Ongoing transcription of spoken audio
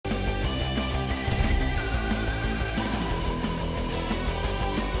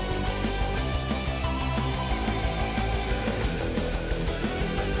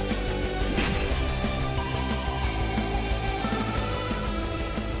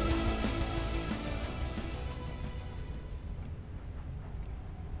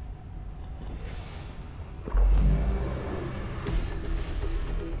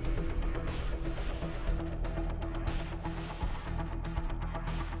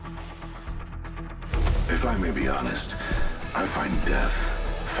If I may be honest, I find death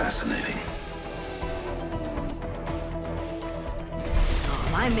fascinating.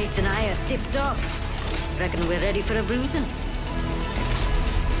 My mates and I are tipped off. Reckon we're ready for a bruising.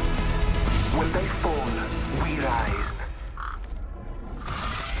 When they fall, we rise.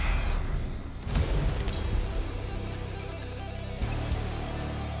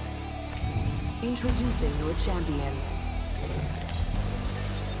 Introducing your champion.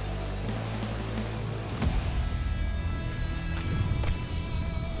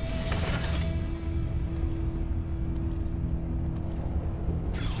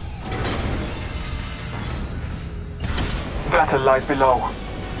 Battle lies below.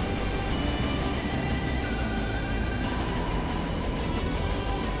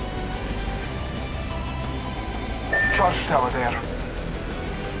 Charge tower there.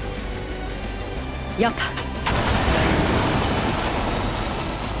 Yup.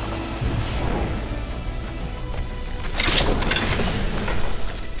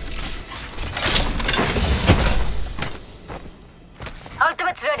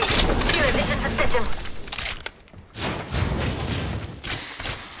 Ultimate's ready. Shield vision precision.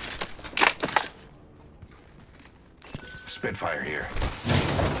 Spitfire here.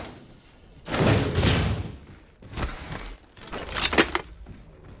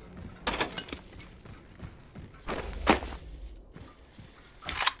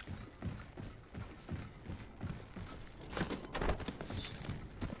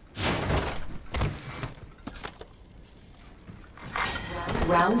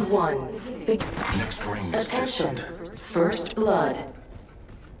 Round one. Next ring is Attention. distant. First blood.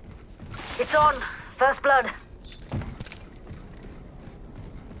 It's on. First blood.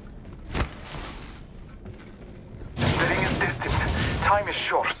 The ring is distant. Time is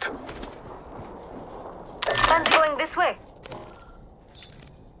short. Fans going this way.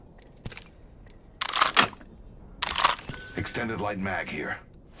 Extended light mag here.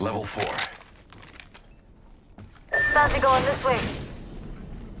 Level 4. Fancy going this way.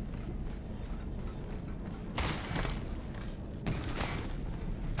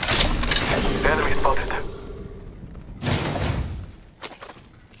 Enemy spotted.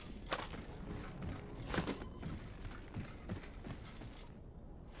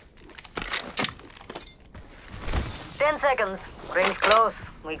 Ten seconds. Ring's close.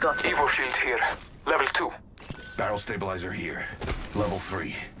 We got it. Evo shield here. Level 2. Barrel stabilizer here. Level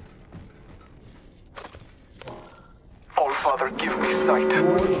 3. Allfather, give me sight.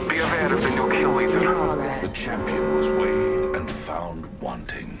 Be aware of the new kill leader. The champion was weighed and found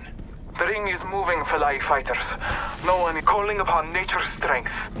wanting. The ring is moving for live fighters. No one is calling upon nature's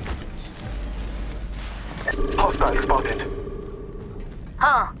strength. Hostile spotted.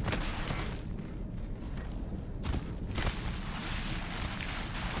 Huh.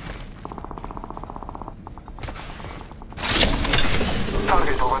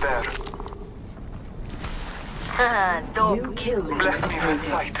 Target over there. Haha, dope. New kill leader Bless me with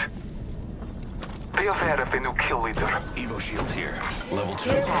appointed. sight. Be aware of the new kill leader. Evo shield here. Level 2.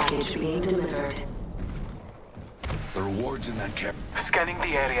 Care package being delivered. The rewards in that cap. Scanning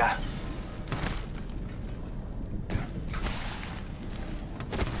the area.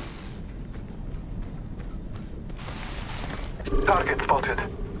 Target spotted.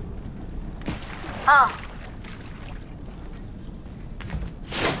 Huh.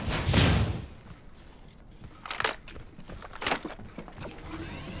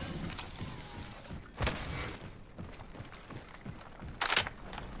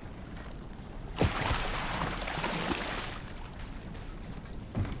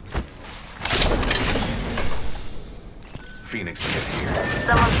 Phoenix hit here.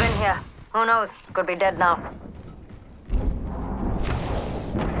 Someone's been here. Who knows? Could be dead now.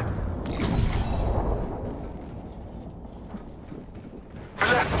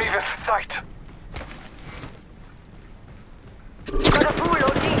 Bless me with sight. Got a fool,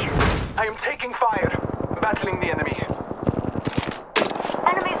 OT. I am taking fire. Battling the enemy.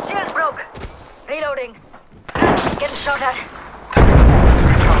 Enemy's shield broke. Reloading. Getting shot at. Taking a moment to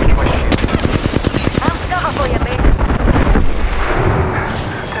recharge my shield. I'm cover for you, mate.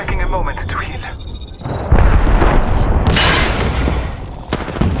 Taking a moment to heal.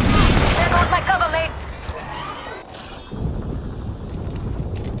 There goes my cover, mates.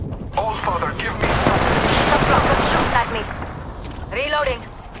 Allfather, give me sight. Some blockers shooting at me. Reloading.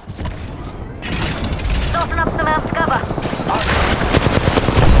 Tossing up some amped cover.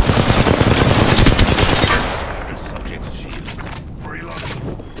 Subject's shield. Reloading.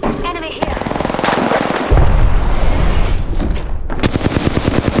 Enemy here.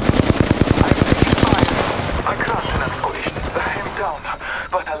 I'm taking fire. I crashed an escalation. I am down,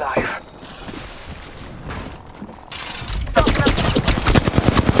 but alive.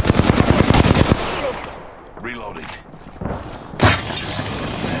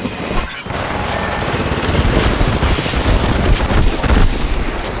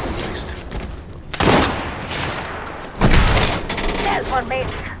 one,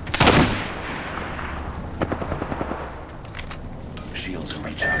 mates. Shields are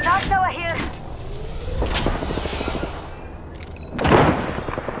recharging. Charge tower here.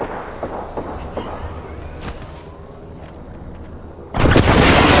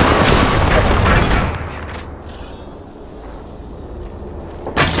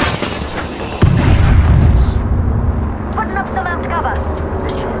 Putting up some amped cover.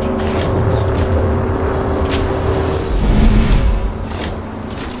 Recharging shields.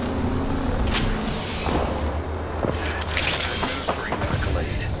 Administering medical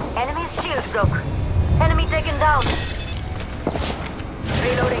aid. Enemy's shield broke. Enemy taken down.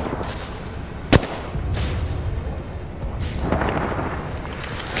 Reloading.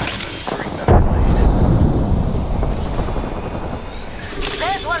 Administering medical aid.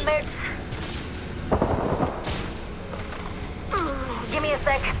 There's one, mates. Give me a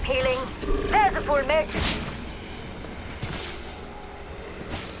sec. Healing. There's a full mate.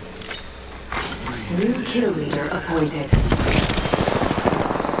 New kill leader appointed.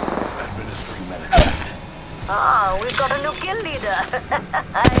 Administering medical aid. Ah, we've got a new kill leader. I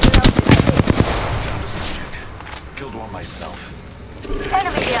love it. Down the subject. Killed one myself.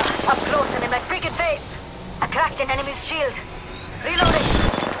 Enemy here, up close and in my freaking face. I cracked an enemy's shield. Reloading.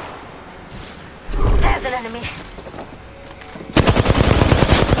 There's an enemy.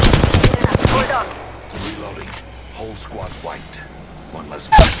 Hold on. Reloading. Whole squad wiped. One less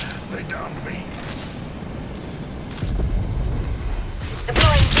fight. They downed me.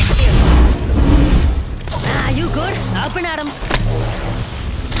 Deploying big shield. Ah, you good? Open at him.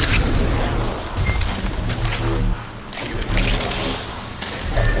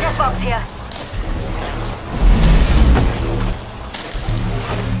 Death box here.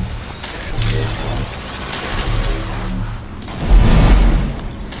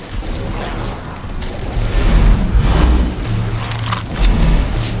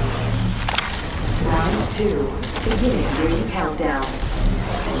 Round 2. Beginning ring countdown.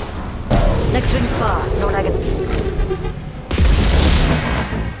 Next ring's far. No lagging.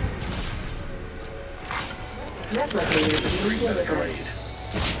 Replicator Administering being medical delivered. aid.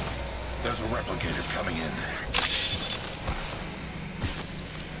 There's a replicator coming in.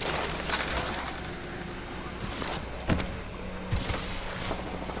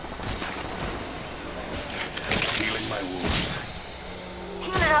 Healing my wounds.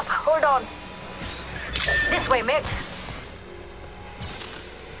 Healing up. Hold on. This way, mates.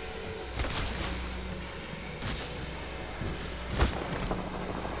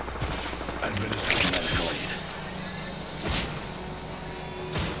 Administering medical aid.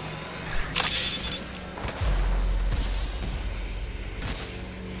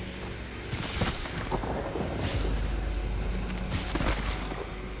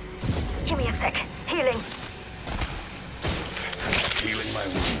 Give me a sec. Healing. Healing my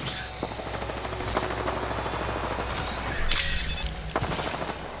wounds.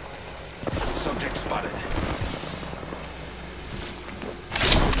 Subject spotted.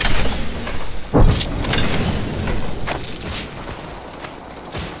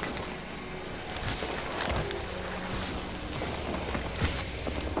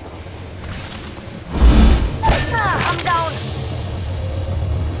 Ah, I'm down.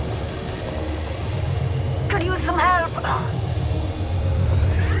 Could use some help.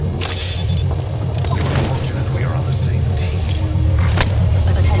 You're fortunate we are on the same team.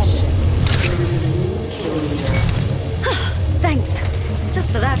 Attention. Kill leader. Thanks. Just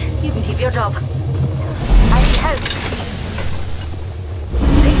for that, you can keep your job. I need help.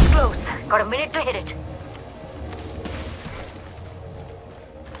 Ring's close. Got a minute to hit it.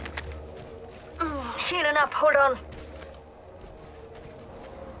 Healing up. Hold on.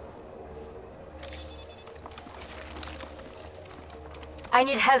 I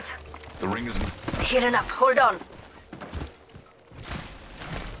need health. The ring is... Healing up. Hold on.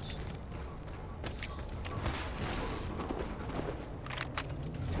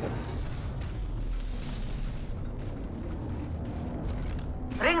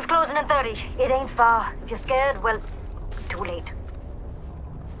 Ring's closing in 30. It ain't far. If you're scared, well, too late.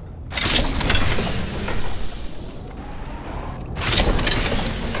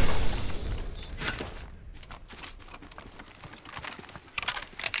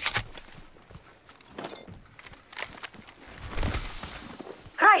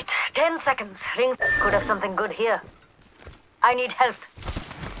 Right, 10 seconds. Rings could have something good here. I need health.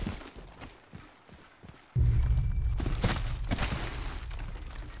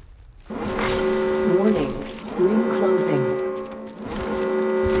 Warning. Ring closing.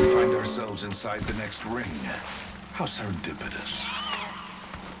 We find ourselves inside the next ring. How serendipitous.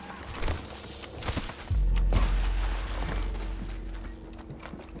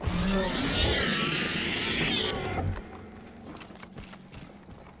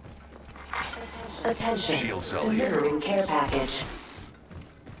 Attention. Shield cell here. Delivering care package.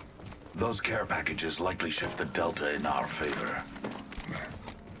 Those care packages likely shift the delta in our favor.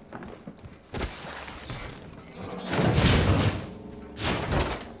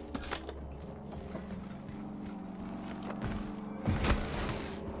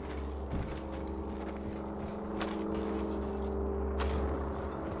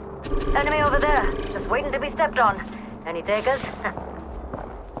 Enemy over there, just waiting to be stepped on. Any takers?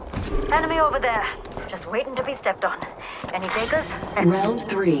 Enemy over there, just waiting to be stepped on. Any takers? Round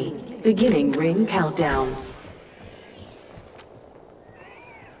 3. Beginning ring countdown.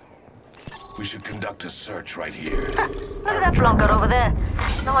 We should conduct a search right here. Look at that blunker over there.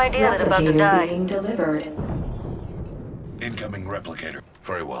 No idea they're about to Replicator die. being delivered. Incoming replicator.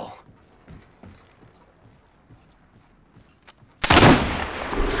 Very well.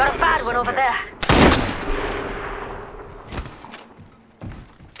 Got a bad one over there.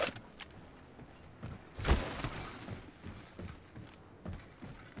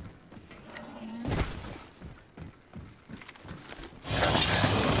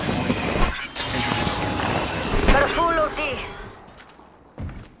 Got a full OT.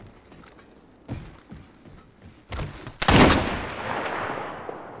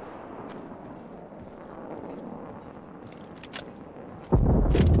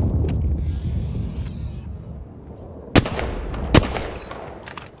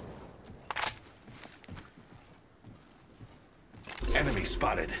 Enemy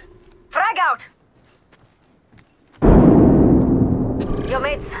spotted. Frag out! Yo,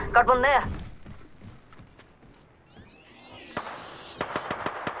 mates, got one there.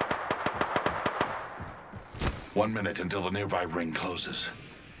 One minute until the nearby ring closes.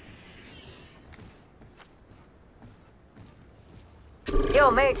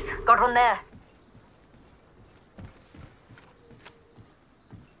 Yo, mates, got one there.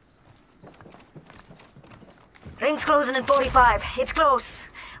 Ring's closing in 45. It's close.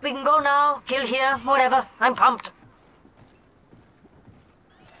 We can go now, kill here, whatever. I'm pumped.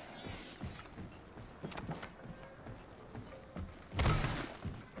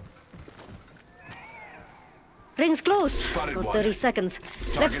 Ring's close. Spotted About one. 30 seconds.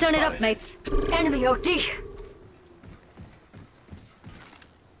 Target Let's turn it up, spotted. mates. Enemy OT.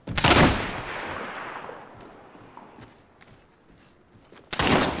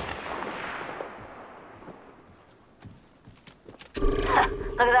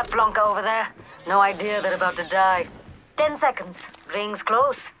 Look at that blonka over there. No idea they're about to die. 10 seconds. Ring's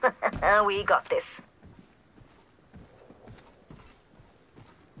close. We got this.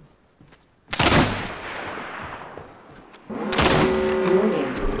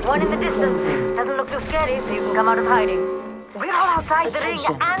 Warning. One in the distance. Closing. Doesn't look too scary, so you can come out of hiding. We're all outside the ring,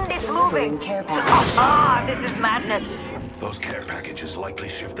 Attention. and it's Delivering moving. care package. Ah, this is madness. Those care packages likely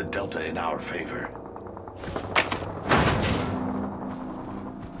shift the delta in our favor.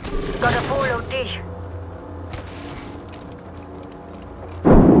 Got a full OT.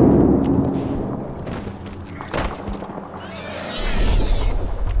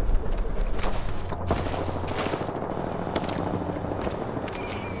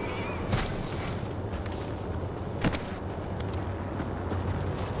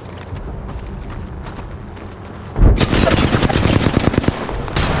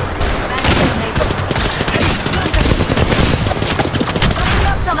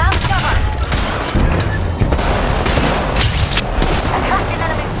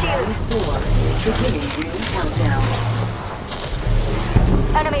 Beginning ring countdown.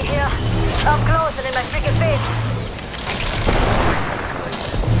 Enemy here. Up close and in my freaking face.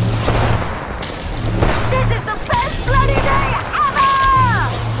 This is the best bloody day ever!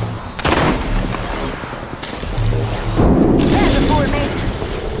 There's a fool, mate.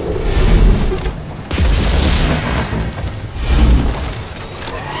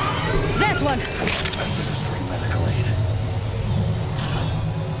 There's one. Administering medical aid.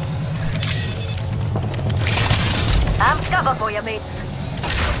 I'm cover for you, mates.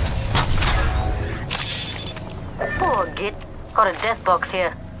 Poor git. Got a death box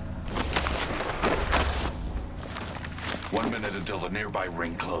here. 1 minute until the nearby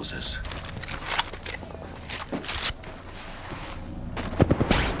ring closes.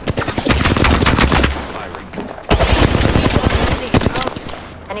 Firing.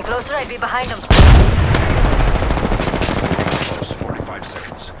 Any closer, I'd be behind him. Close 45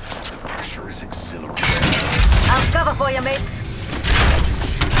 seconds. The pressure is exhilarating. I'm cover for you, mates.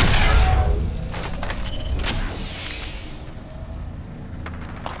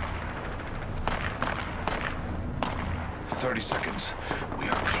 Seconds. We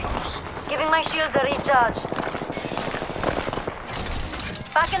are close. Giving my shields a recharge.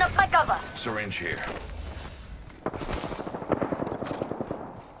 Backing up my cover. Syringe here.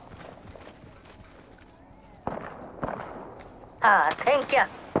 Ah, thank you.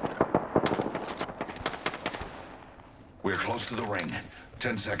 We're close to the ring.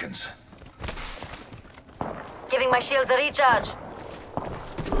 10 seconds. Giving my shields a recharge.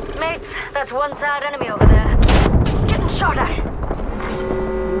 Mates, that's one sad enemy over there. Getting shot at.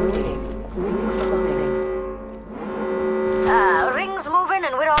 Ring closing. Ring's moving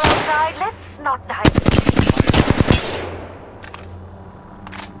and we're all outside. Let's not die.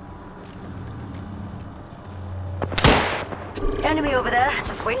 Enemy over there,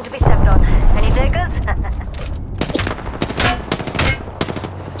 just waiting to be stepped on. Any takers?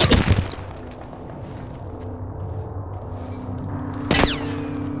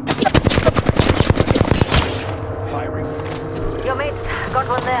 Firing. Your mates got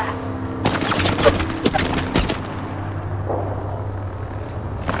one there.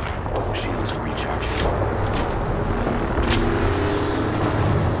 Shields are recharging.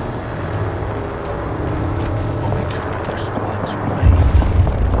 Only 2 other squads remain.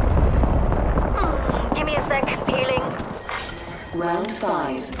 Give me a sec. Healing. Round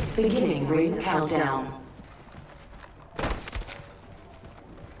 5. Beginning ring countdown.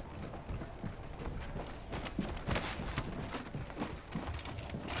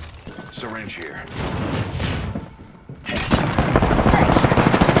 Syringe here.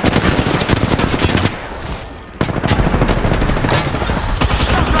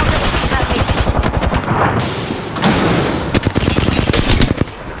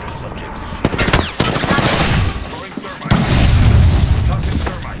 Subjects. Throwing thermite. Tossing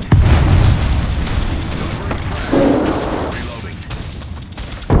thermite. Delivering frag. Reloading.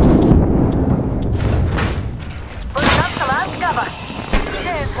 Putting up the last cover.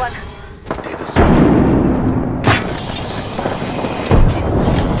 There's one. Data center.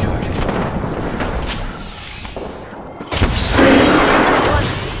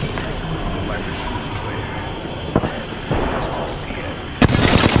 My vision is clear. I still see it.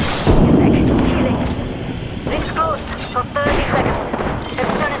 Healing. Ring's close for 30 seconds.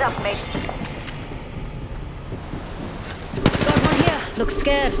 Let's turn it up, mates. Got one here. Looks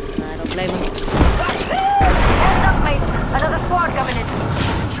scared. I don't blame him. Hands up, mates. Another squad coming in.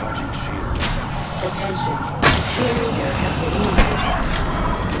 Charging shield. Attention. Barrier has been moved.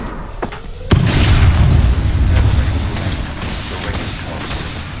 10 seconds remaining. The ring is close.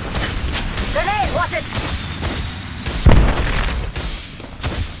 Grenade, watch it.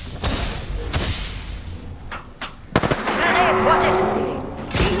 Grenade, watch it.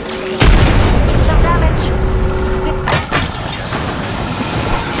 Some damage.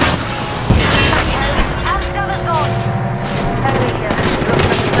 Half cover's gone. Enemy here. Looks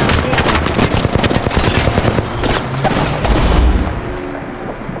like it's not deep.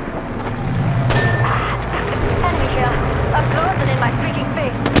 Enemy here. Up close and in my freaking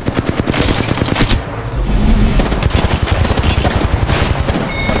face.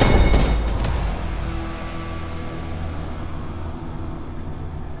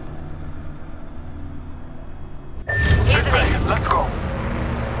 This way, let's go.